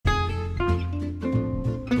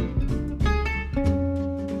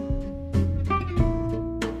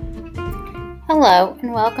Hello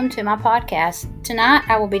and welcome to my podcast. Tonight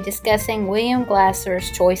I will be discussing William Glasser's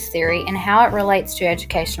choice theory and how it relates to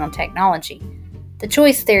educational technology. The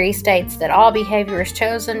choice theory states that all behavior is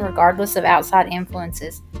chosen regardless of outside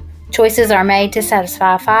influences. Choices are made to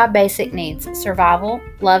satisfy 5 basic needs: survival,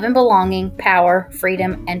 love and belonging, power,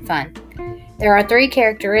 freedom, and fun. There are 3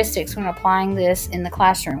 characteristics when applying this in the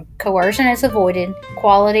classroom. Coercion is avoided,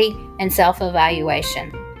 quality, and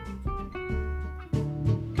self-evaluation.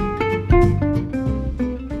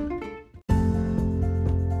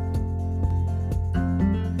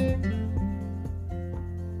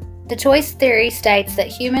 The choice theory states that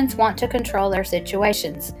humans want to control their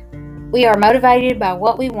situations. We are motivated by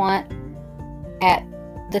what we want at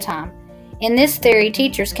the time. In this theory,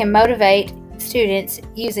 teachers can motivate students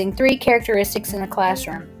using 3 characteristics in the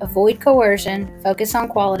classroom: avoid coercion, focus on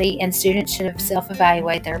quality, and students should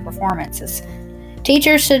self-evaluate their performances.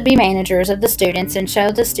 Teachers should be managers of the students and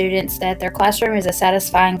show the students that their classroom is a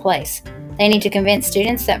satisfying place. They need to convince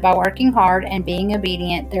students that by working hard and being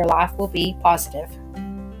obedient, their life will be positive.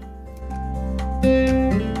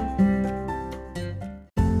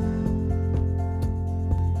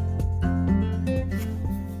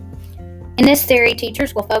 In this theory,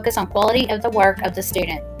 teachers will focus on quality of the work of the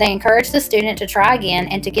student. They encourage the student to try again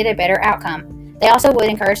and to get a better outcome. They also would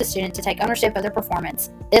encourage the student to take ownership of their performance.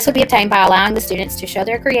 This would be obtained by allowing the students to show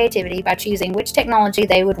their creativity by choosing which technology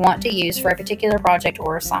they would want to use for a particular project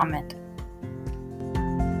or assignment.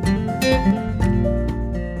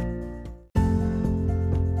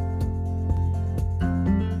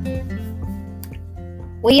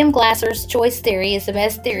 William Glasser's choice theory is the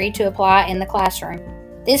best theory to apply in the classroom.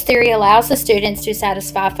 This theory allows the students to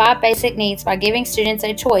satisfy 5 basic needs by giving students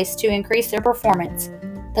a choice to increase their performance.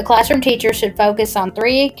 The classroom teacher should focus on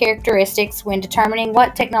 3 characteristics when determining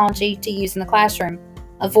what technology to use in the classroom: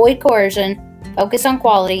 avoid coercion, focus on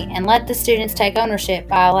quality, and let the students take ownership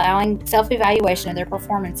by allowing self-evaluation of their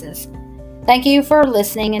performances. Thank you for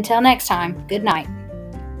listening. Until next time, good night.